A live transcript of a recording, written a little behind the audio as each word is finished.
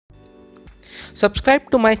Subscribe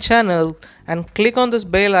to my channel and click on this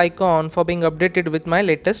bell icon for being updated with my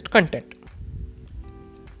latest content.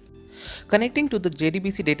 Connecting to the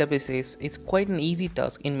JDBC databases is quite an easy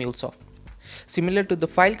task in MuleSoft. Similar to the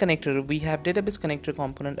file connector, we have database connector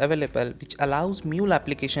component available which allows Mule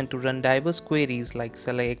application to run diverse queries like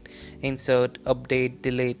select, insert, update,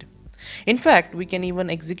 delete. In fact, we can even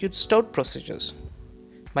execute stored procedures.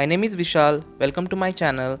 My name is Vishal, welcome to my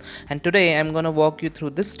channel, and today I'm gonna walk you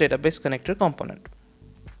through this database connector component.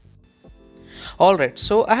 Alright,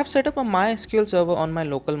 so I have set up a MySQL server on my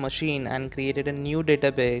local machine and created a new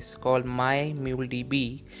database called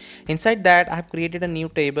MyMuleDB. Inside that, I have created a new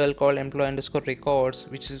table called employee_records,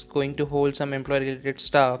 which is going to hold some employee related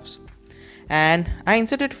stuffs. And I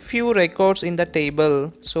inserted few records in the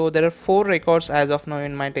table, so there are 4 records as of now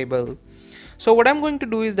in my table. So what I'm going to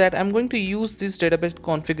do is that I'm going to use this database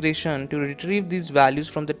configuration to retrieve these values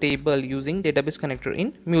from the table using database connector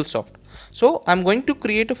in MuleSoft. So I'm going to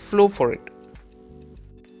create a flow for it.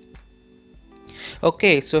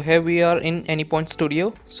 Okay, so here we are in Anypoint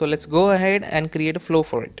Studio. So let's go ahead and create a flow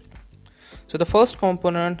for it. So the first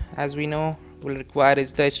component, as we know, will require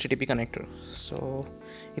is the HTTP connector. So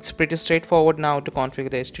it's pretty straightforward now to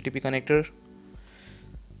configure the HTTP connector.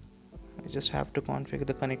 I just have to configure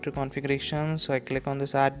the connector configuration. So I click on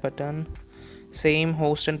this add button. Same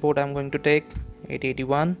host and port I'm going to take,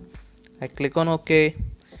 8081. I click on OK.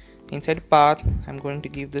 Inside path, I'm going to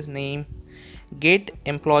give this name get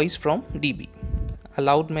employees from DB.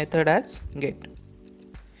 Allowed method as get.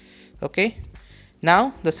 Okay.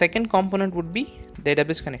 Now the second component would be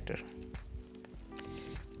database connector.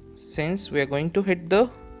 Since we are going to hit the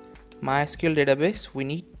MySQL database, we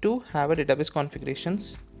need to have a database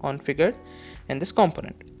configurations configured in this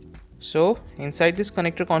component. So inside this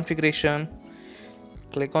connector configuration,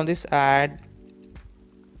 click on this add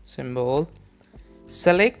symbol,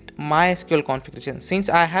 select MySQL configuration. Since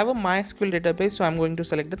I have a MySQL database, so I'm going to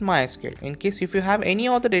select that MySQL. In case if you have any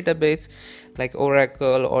other database like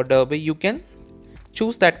Oracle or Derby, you can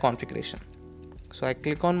choose that configuration. So I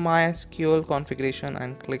click on MySQL configuration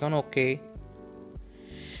and click on OK.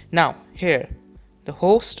 Now here the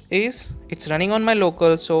host is, it's running on my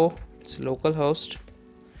local, so it's localhost.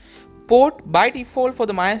 Port by default for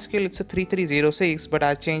the MySQL it's a 3306, but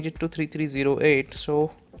I changed it to 3308.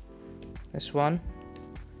 So this one,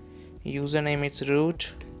 username it's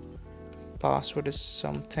root, password is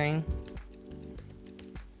something,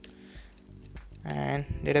 and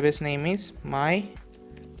database name is MyMuleDB.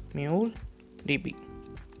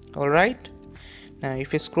 Alright, now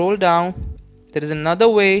if you scroll down, there is another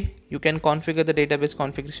way you can configure the database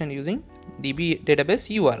configuration using DB database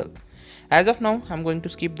URL. As of now, I'm going to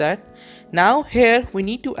skip that. Now here we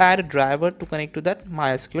need to add a driver to connect to that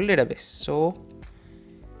MySQL database. So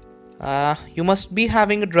you must be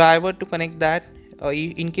having a driver to connect that.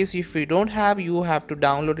 In case if you don't have, you have to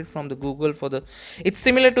download it from the Google for the, it's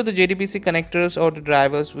similar to the JDBC connectors or the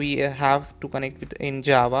drivers we have to connect with in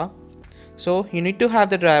Java. So you need to have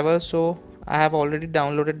the driver. So I have already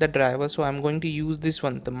downloaded the driver, so I'm going to use this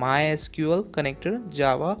one, the MySQL connector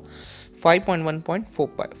Java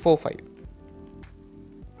 5.1.45.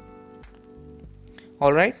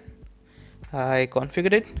 Alright, I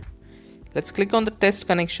configured it. Let's click on the test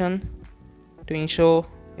connection to ensure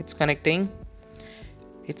it's connecting.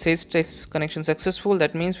 It says test connection successful.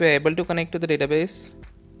 That means we are able to connect to the database.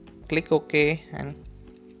 Click OK and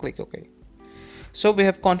click OK. So we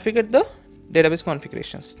have configured the database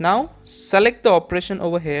configurations. Now select the operation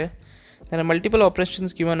over here. There are multiple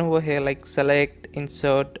operations given over here like select,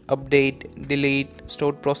 insert, update, delete,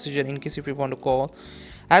 stored procedure in case if you want to call.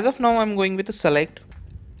 As of now I'm going with the select.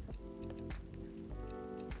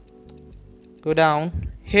 Go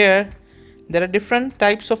down here. There are different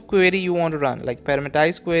types of query you want to run, like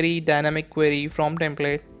parameterized query, dynamic query, from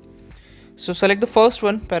template. So select the first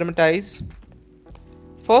one, parameterize.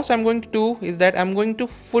 First I'm going to do is that I'm going to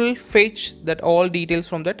full fetch that all details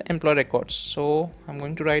from that employee records. So I'm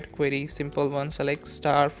going to write query, simple one, select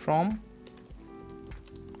star from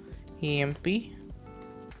emp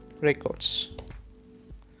records,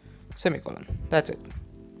 semicolon. That's it.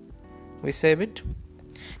 We save it.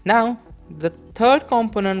 Now the third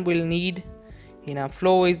component we'll need in our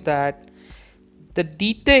flow is that the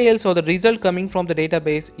details or the result coming from the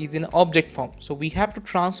database is in object form. So we have to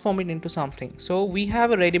transform it into something. So we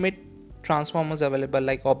have a ready-made transformers available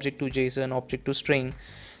like object to JSON, object to string.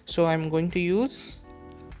 So I'm going to use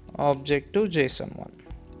object to JSON one.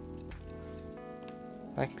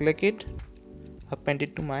 I click it, append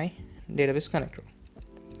it to my database connector.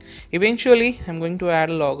 Eventually I'm going to add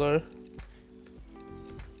a logger.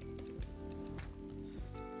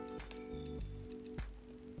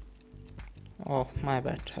 Oh, my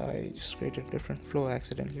bad, I just created a different flow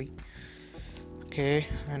accidentally. Okay,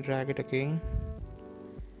 and drag it again.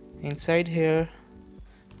 Inside here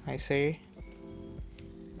I say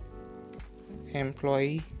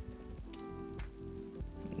employee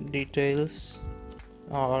details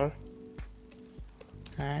or,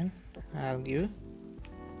 and I'll give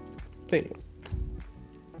payload.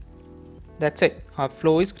 That's it, our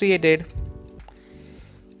flow is created.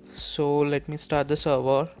 So let me start the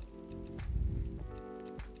server.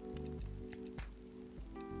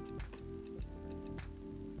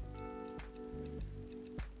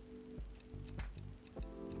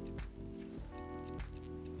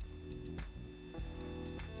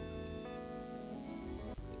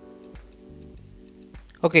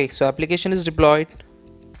 Okay, so application is deployed.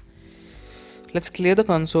 Let's clear the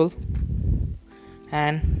console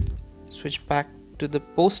and switch back to the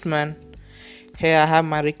Postman. Here I have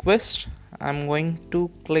my request. I'm going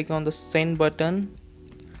to click on the send button.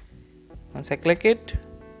 Once I click it,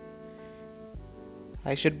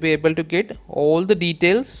 I should be able to get all the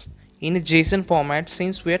details in a JSON format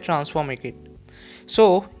since we are transforming it.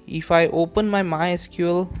 So if I open my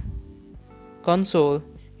MySQL console,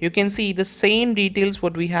 you can see the same details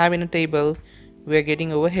what we have in a table we are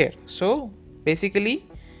getting over here. So basically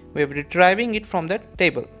we are retrieving it from that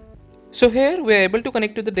table. So here we are able to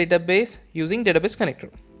connect to the database using database connector.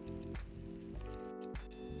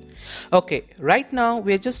 Okay, right now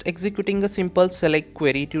we are just executing a simple select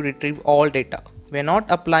query to retrieve all data. We are not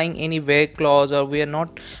applying any where clause, or we are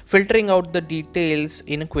not filtering out the details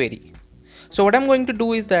in a query. So what I'm going to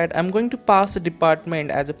do is that I'm going to pass a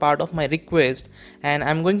department as a part of my request, and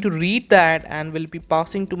I'm going to read that and will be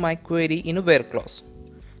passing to my query in a where clause.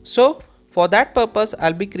 So for that purpose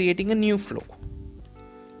I'll be creating a new flow.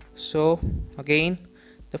 So again,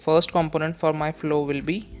 the first component for my flow will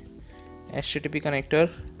be HTTP connector.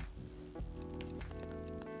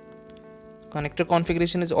 Connector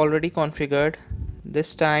configuration is already configured.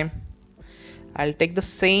 This time I'll take the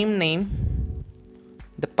same name,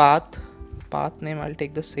 the path name I'll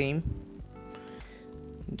take the same,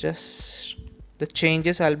 just the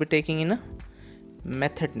changes I'll be taking in a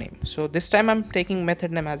method name. So this time I'm taking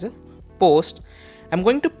method name as a post. I'm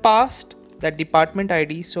going to pass that department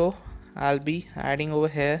ID, so I'll be adding over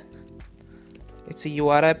here, it's a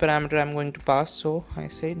URI parameter I'm going to pass, so I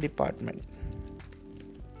say department.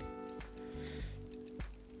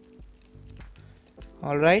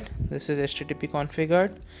 Alright, this is HTTP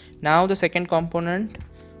configured. Now the second component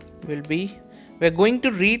will be, we're going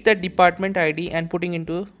to read that department ID and putting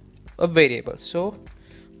into a variable. So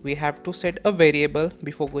we have to set a variable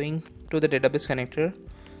before going to the database connector.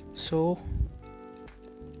 So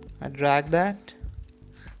I drag that,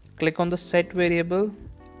 click on the set variable.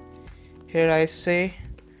 Here I say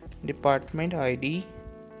department ID,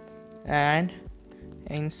 and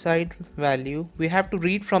inside value we have to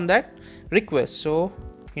read from that request. So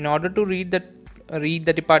in order to read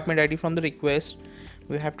the department ID from the request,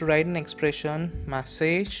 we have to write an expression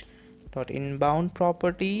message dot inbound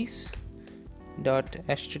properties dot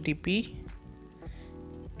http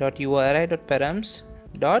dot URI dot params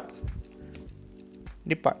dot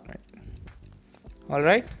department. All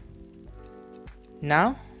right,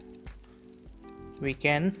 now we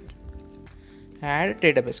can add a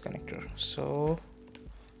database connector. So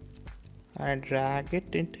I drag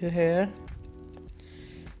it into here.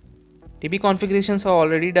 DB configurations are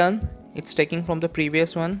already done. It's taking from the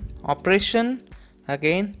previous one. Operation,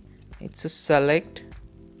 again it's a select.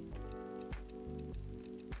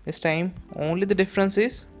 This time only the difference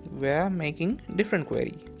is we are making different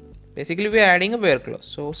query. Basically we are adding a where clause.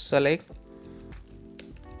 So select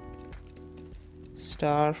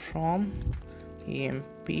star from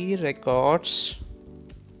emp records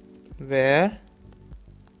where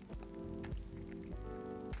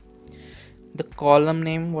the column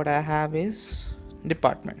name what I have is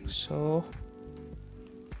department. So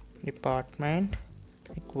department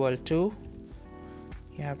equal to,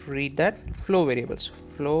 you have to read that flow variables,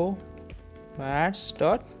 flow vars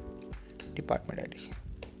dot department ID.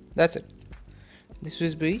 That's it. This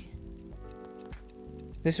will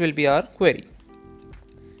be our query.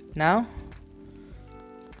 Now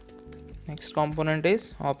next component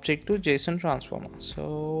is object to JSON transformer.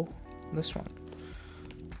 So this one,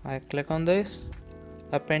 I click on this,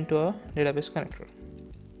 append to a database connector.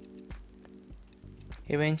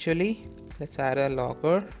 Eventually let's add a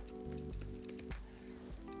logger.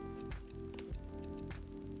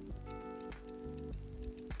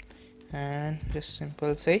 And just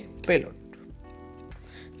simple say payload.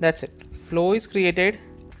 That's it. Flow is created.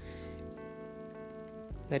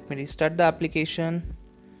 Let me restart the application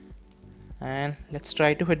and let's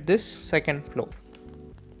try to hit this second flow.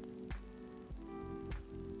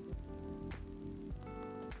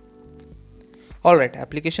 Alright,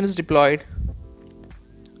 application is deployed.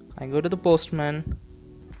 I go to the postman.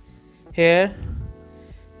 Here,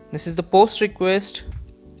 this is the post request.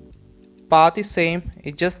 Path is same,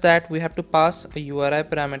 it's just that we have to pass a URI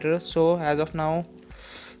parameter. So as of now,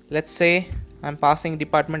 let's say I'm passing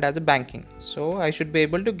department as a banking, so I should be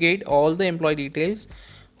able to get all the employee details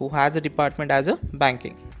who has a department as a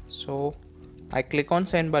banking. So I click on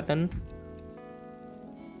send button.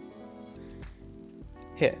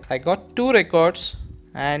 Here I got 2 records,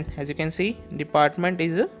 and as you can see, department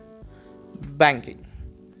is a banking.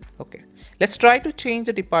 Okay, let's try to change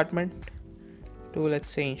the department to, let's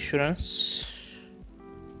say, insurance,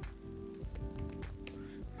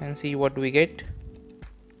 and see what we get.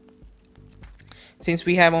 Since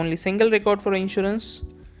we have only single record for insurance,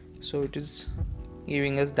 so it is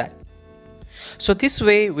giving us that. So this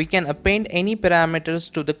way we can append any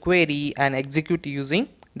parameters to the query and execute using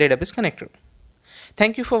database connector.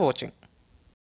 Thank you for watching.